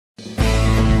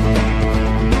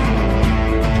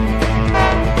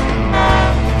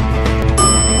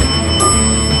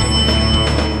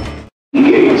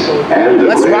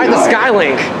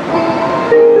Skylink.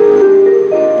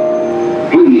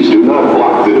 Please do not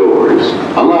block the doors.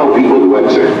 Allow people to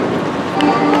exit.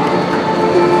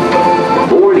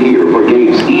 Board here for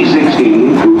gates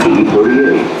E16 through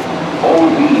E38. All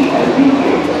B and B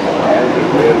gates and the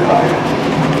red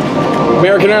light.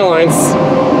 American Airlines.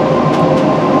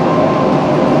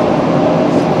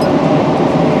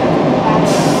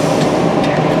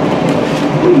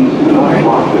 Please do not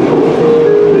block the doors.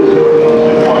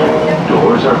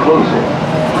 Doors are closing.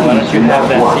 Why don't you have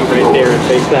that seat right there and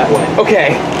face that way?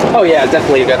 Okay. Oh yeah,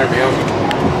 definitely a better view.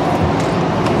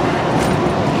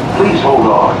 Please hold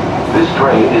on. This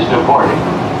train is departing.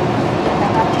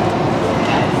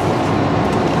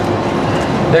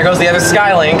 There goes the other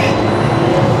Skylink.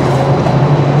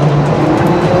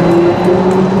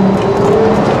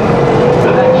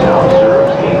 The next stop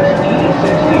serves gates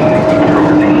E16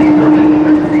 through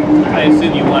E38. I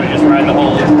assume you want to just ride the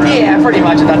whole route. Yeah, pretty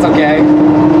much, if that's okay.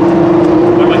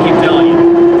 What do I keep telling you?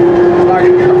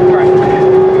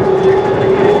 Alright.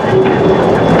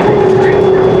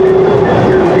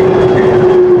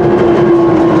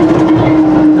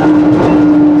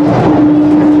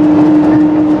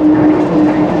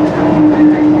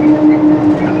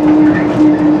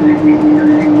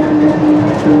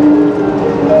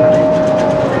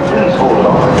 Please hold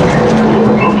on. You're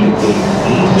approaching gates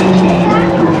E16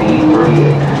 through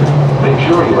E38. Make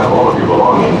sure you have all of your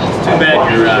belongings. Too bad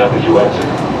watch your, yourself as you exit.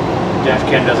 Jeff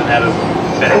Ken doesn't have a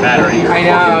better battery. I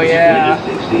know, yeah.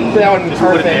 That would be Just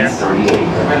put it there. perfect.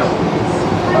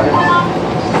 38.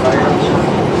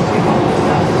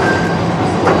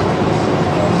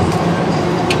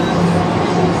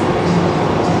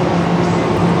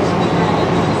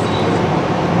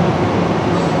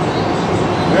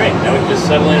 Alright, now we can just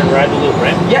settle in and ride the loop,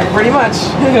 right? Yeah, pretty much.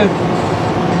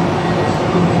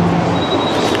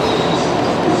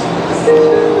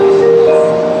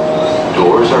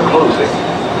 Doors are closing.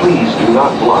 Please do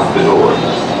not block the doors.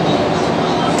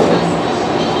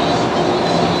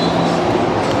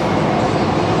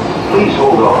 Please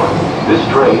hold on. This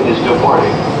train is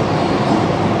departing.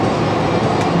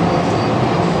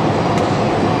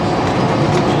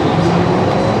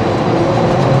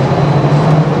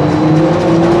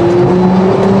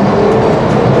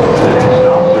 The next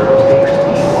stop serves gates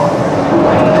E1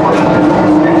 through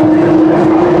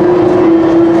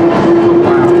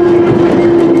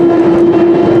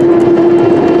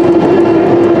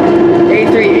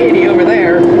A380 over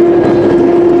there.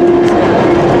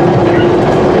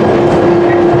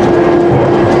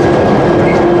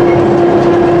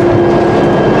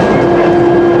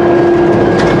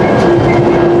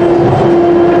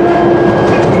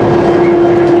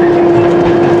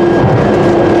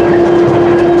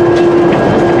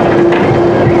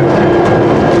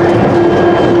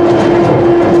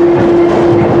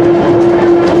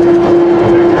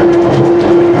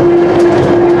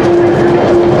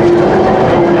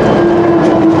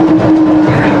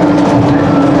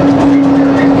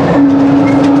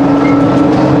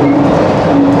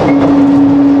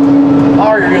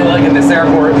 Oh, you're really liking this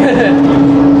airport.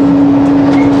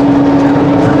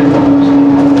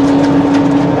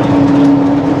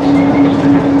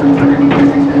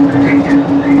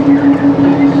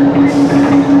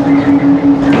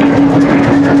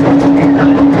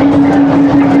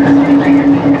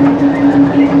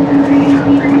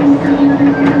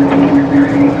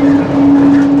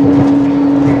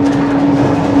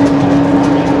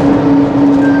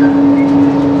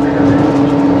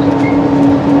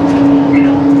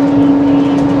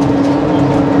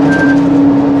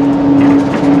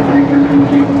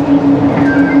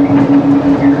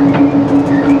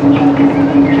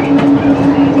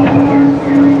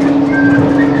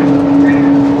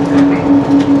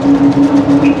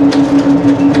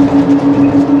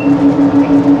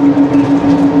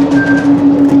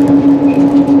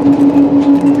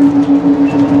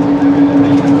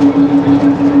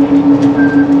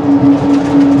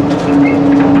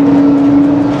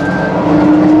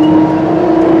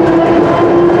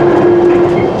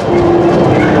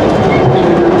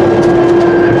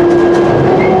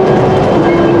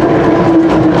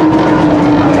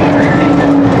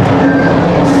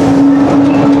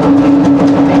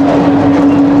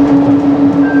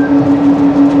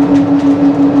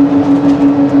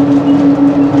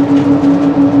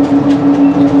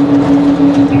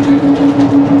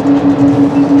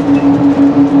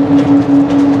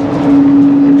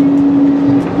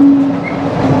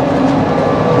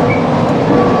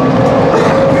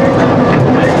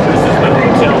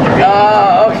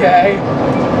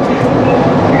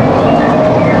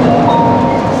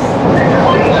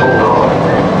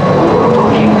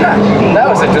 That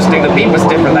was interesting. The beat was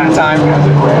different that time.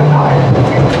 The Grand Hyatt.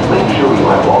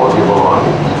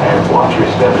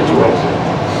 exit.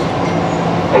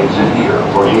 Exit here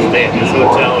for You gate stay at this B1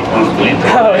 hotel and through possibly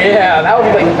B3. Oh yeah, that would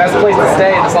be like the best place to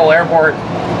stay in this whole airport.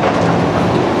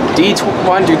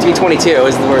 D1 to D22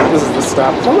 is where this is the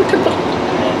stop. Oh, look at the...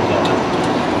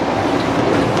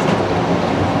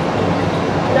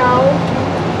 No.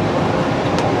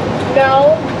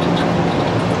 No.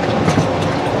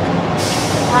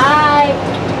 Hi.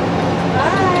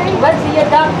 Hi. What's your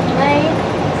dog's name?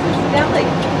 This is Nelly.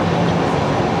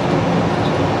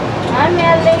 I'm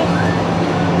Ellie.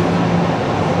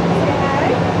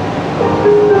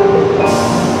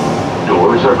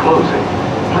 Doors are closing.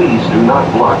 Please do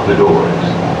not block the doors.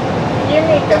 You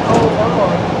need to hold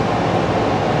on.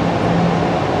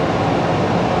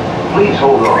 Please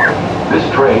hold on. This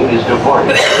train is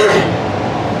departing.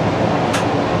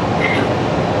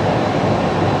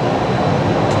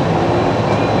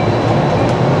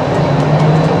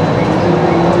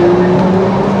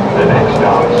 The next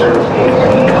stop serves gates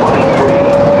B23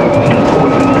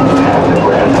 through B40 at the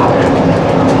Grand Hyatt.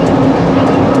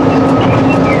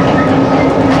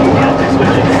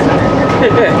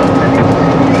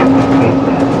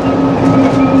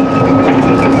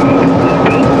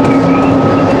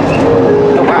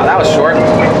 Oh wow, that was short.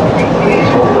 Please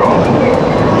hold on.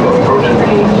 Approaching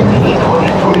gates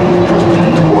B23 through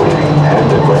B40 at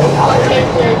the Grand Hyatt.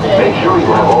 Make sure you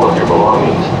have all of your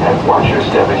belongings and watch your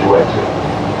step as you exit.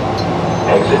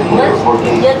 Exit here for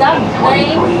gates Your dog's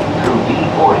B23 through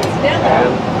B40 and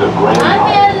the Grand I'm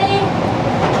Hyatt. Ellie.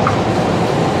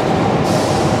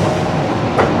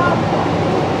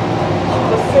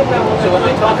 So when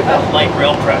they talk about light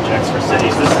rail projects for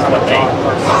cities, this is what they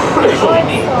usually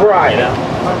mean. Right. You know?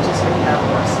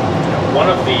 One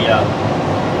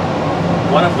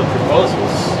of the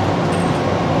proposals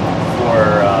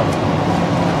for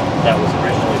that was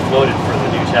originally floated for the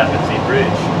new Tappan Zee Bridge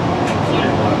included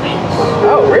one of these.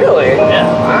 Oh really? Yeah.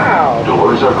 Wow.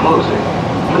 Doors are closing.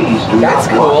 Please do That's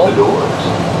not block cool. the doors.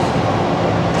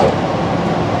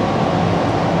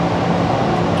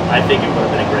 I think it would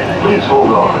have been a great Please idea.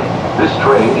 hold on. This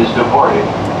train is departing.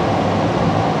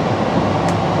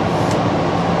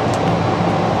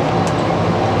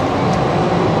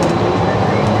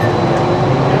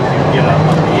 Get on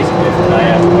one of these and go from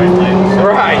Niagara White Plains.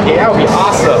 Right, yeah, that would be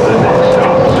awesome. The next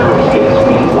stop serves gates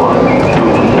B1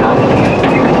 through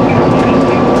B19.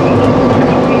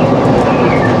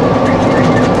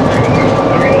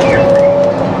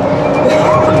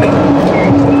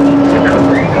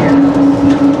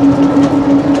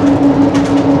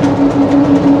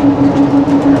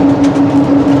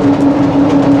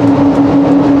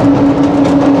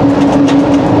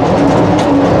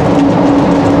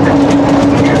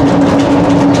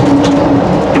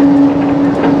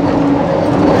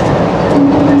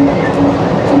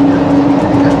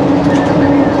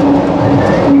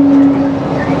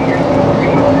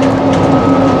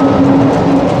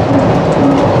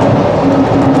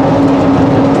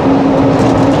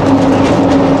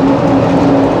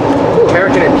 Ooh,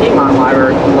 American and Piedmont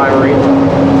Library.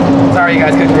 Sorry you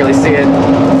guys couldn't really see it.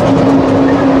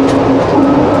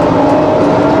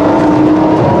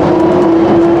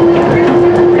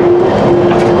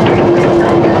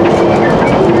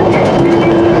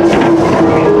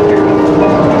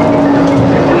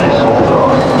 Please hold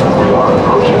on. We are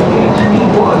approaching gates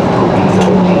B1 through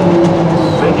B19.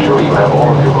 Make sure you have all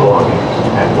of your belongings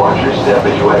and watch your step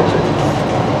as you exit.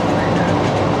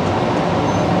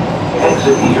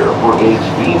 Exit here for gates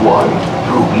B1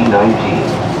 through B19.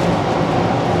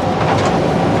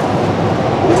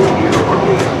 Over here for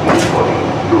gates B20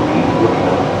 through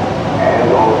B49 and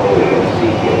all A and C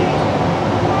gates.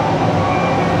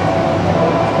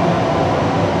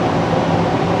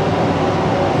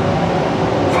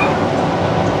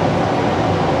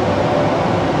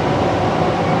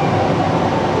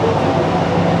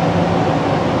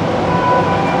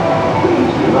 Please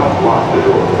do not block the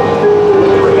doors.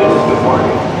 This train is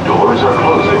departing. Doors are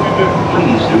closing.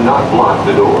 Please do not block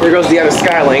the doors. There goes the other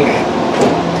Skylink.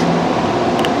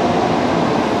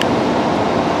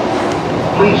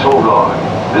 Please hold on.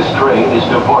 This train is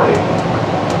departing.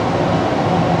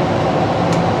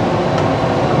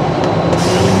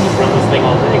 Just run this thing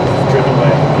all day 'cause it's driven by a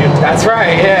computer. That's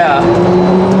right, yeah.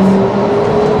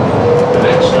 The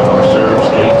next stop serves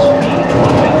gates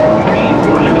B20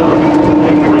 through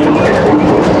B49 at Grand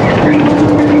Airport.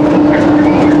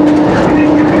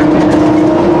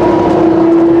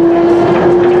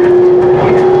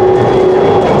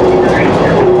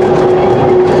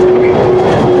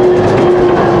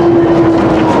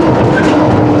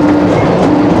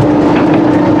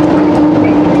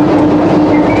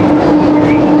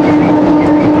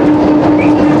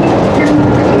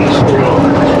 Please hold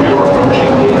on. We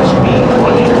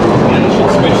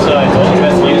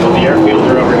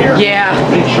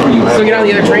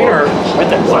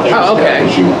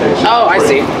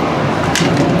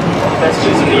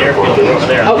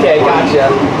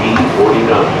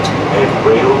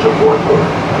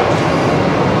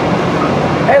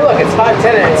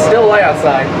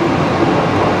outside.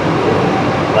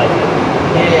 Like it.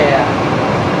 Yeah.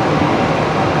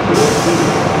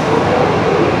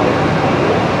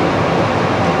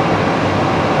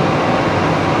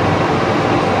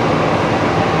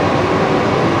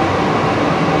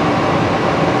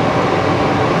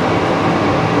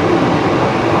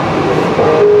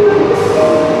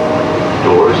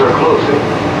 Doors are closing.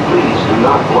 Please do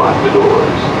not block the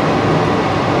doors.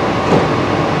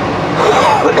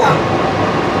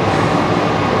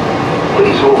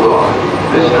 Please hold on.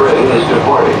 This train is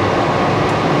departing.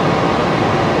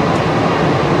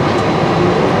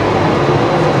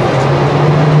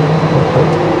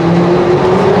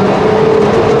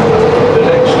 The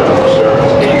next stop, sir,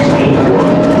 is E1,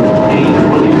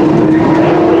 E21,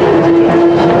 and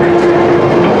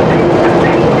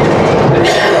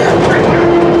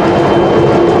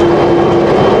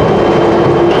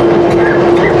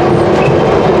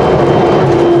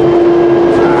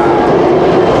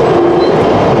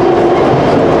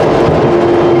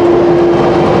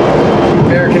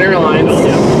American Airlines.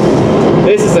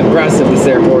 This is impressive, this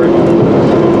airport.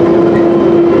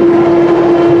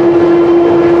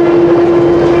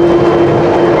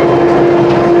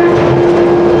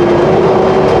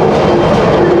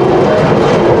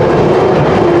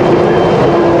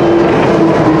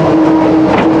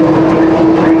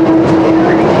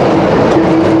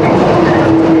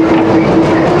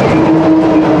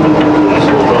 please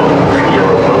hold on.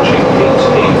 You're approaching gates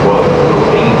A1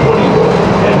 through A21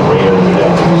 and rail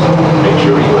decks. Make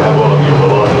sure you have all of your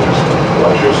belongings.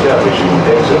 Watch your step as you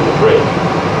exit the train.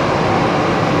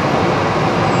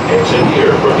 Exit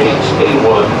here for gates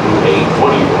A1 through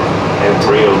A21 and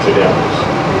rail to Dallas.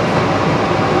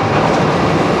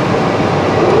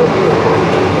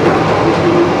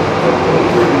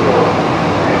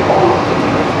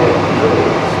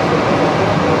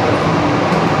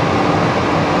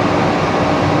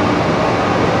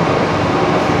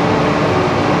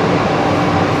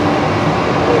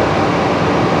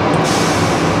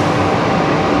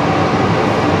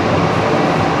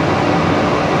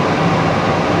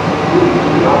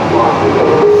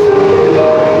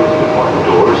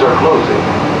 Doors are closing.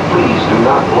 Please do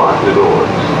not block the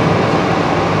doors.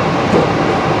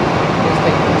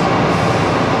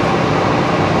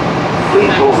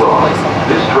 Please hold on.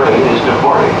 This train is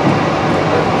departing.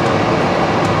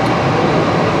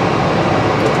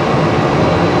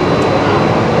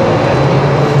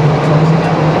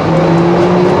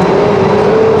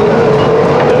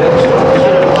 The next stop,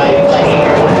 sir, is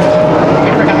E1.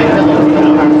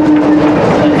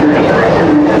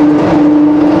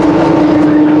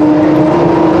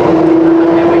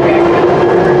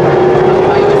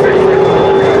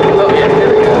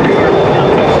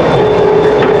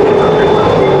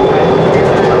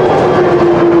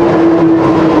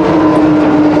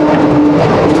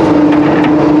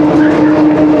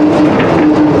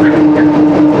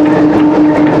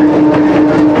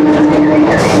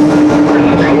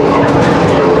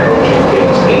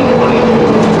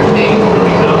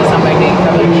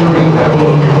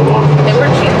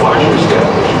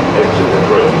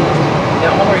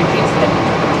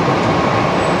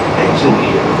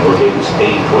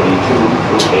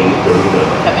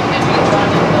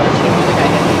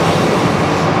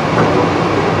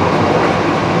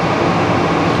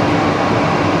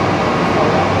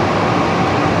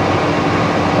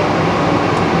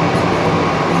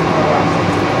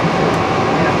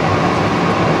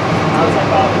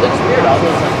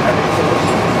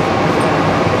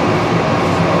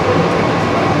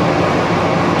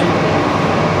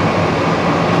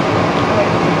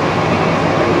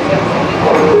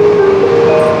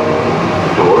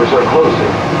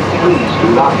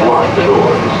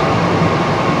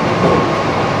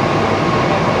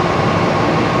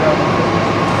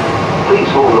 Please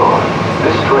hold on.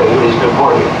 This train is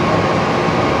departing.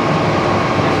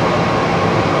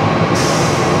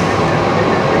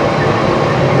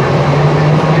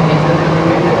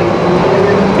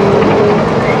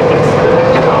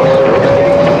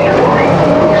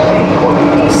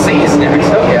 C is next.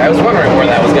 Okay, I was wondering where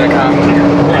that was going to come.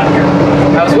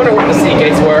 I was wondering where the C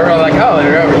gates were. I was like, oh,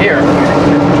 they're over here.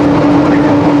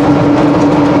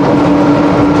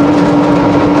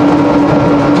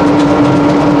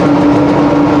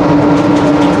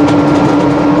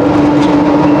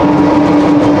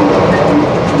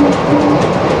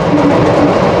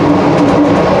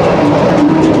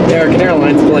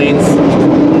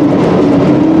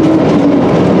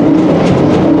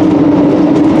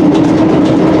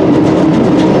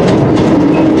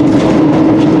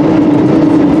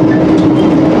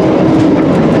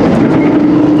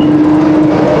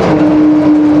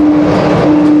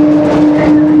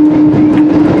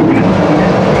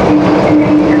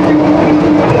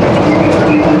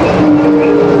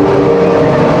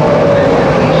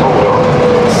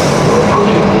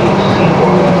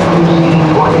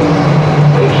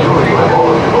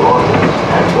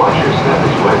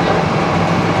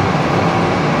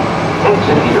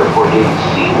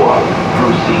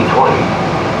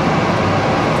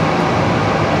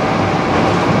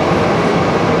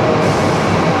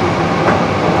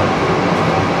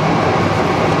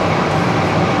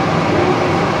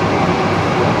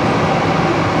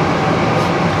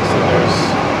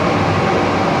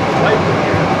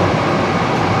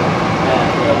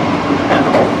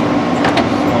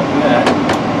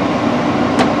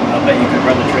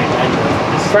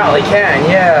 Probably can,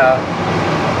 yeah.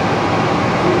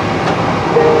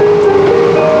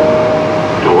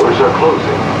 Doors are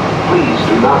closing. Please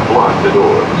do not block the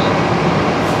doors.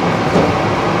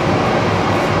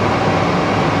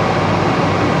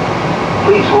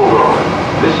 Please hold on.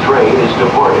 This train is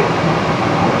departing.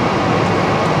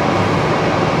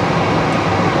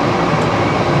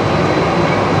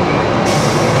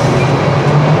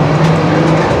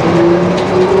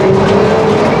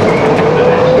 The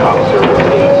next stop serves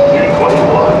gate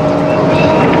C21 through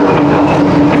C39.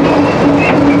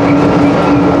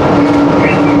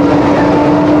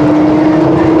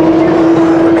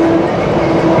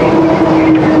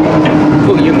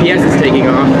 Oh, UPS is taking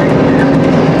off.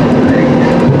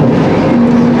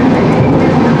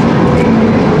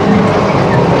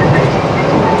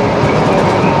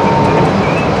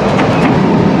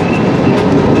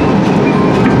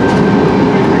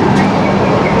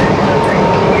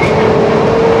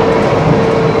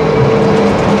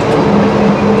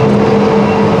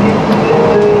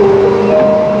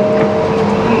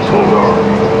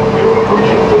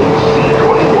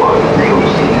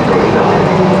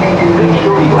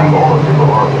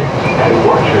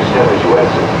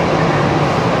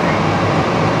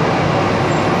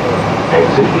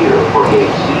 Exit here for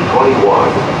gate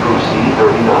C21 through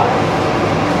C39.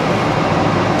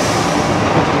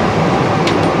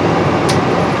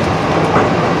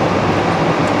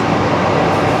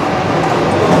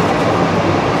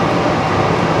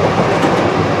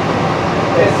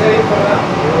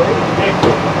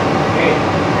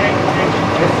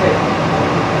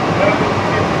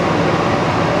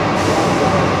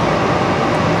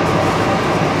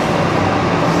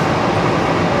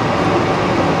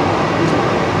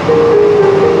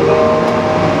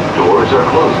 Doors are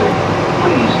closing.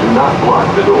 Please do not block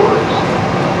the doors.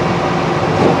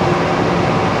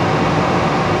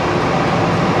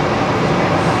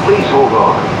 Please hold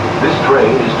on. This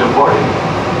train is departing.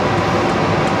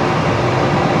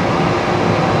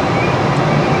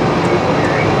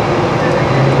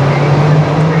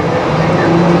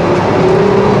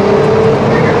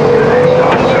 The next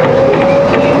stop serves gate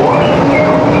C1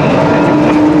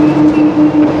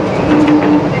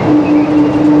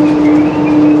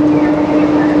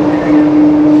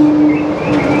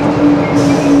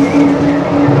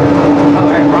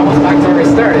 Alright, we're almost back to where we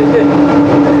started.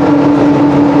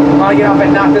 Want to get off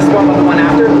and knock this one with the one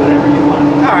after? Whatever you want.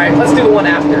 Alright, let's do the one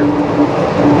after.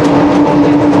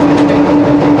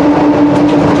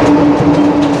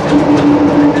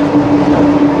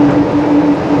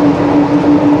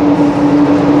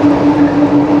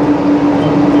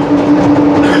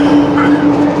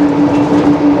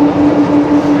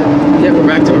 Yeah, we're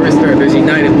back to where we started. There's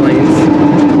United planes.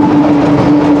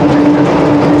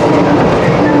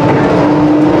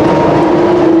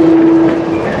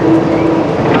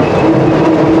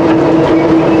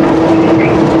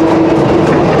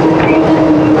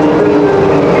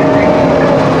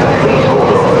 Please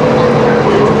hold on.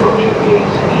 We're approaching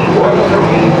gate C1 through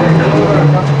E13.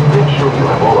 Make sure you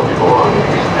have all of your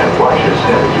belongings and watch your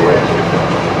step as you exit.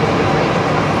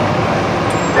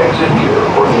 Exit here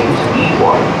for gates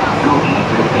E1 through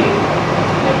E15.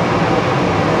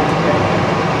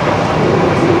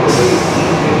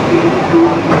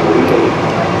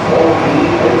 All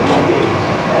E15 gates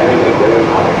having a grand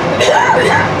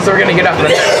high. So we're gonna get up to the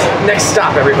next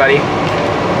stop, everybody.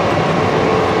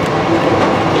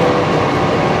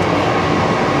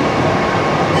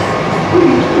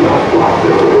 Please do not block the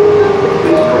doors.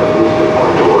 This train is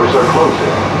departing. Doors are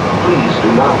closing. Please do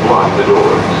not block the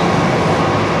doors.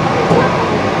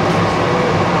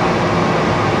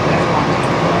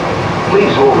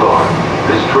 Please hold on.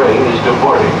 This train is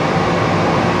departing.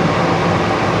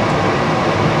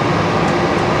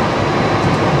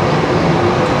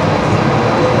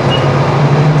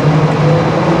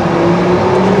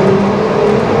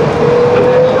 The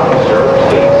next stop serves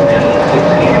gates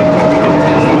D16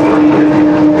 through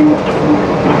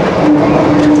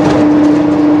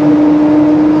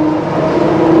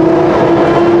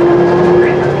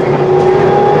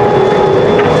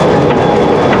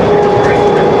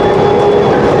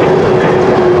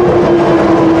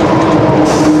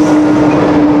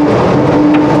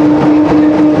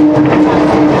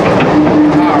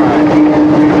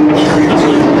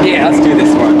Yeah, let's do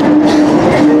this one. Please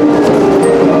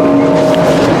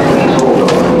hold on.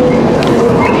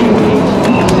 Approaching gates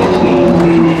D16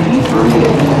 through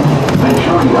D38. Make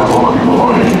sure you have all of your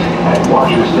belongings and watch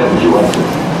your step as you exit.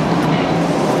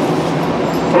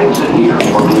 Exit here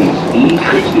for gates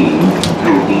E16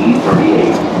 through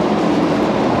E38.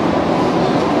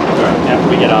 After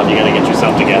we get off, you gotta get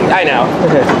yourself together. I know.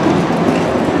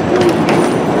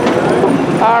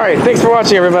 All right, thanks for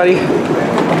watching, everybody.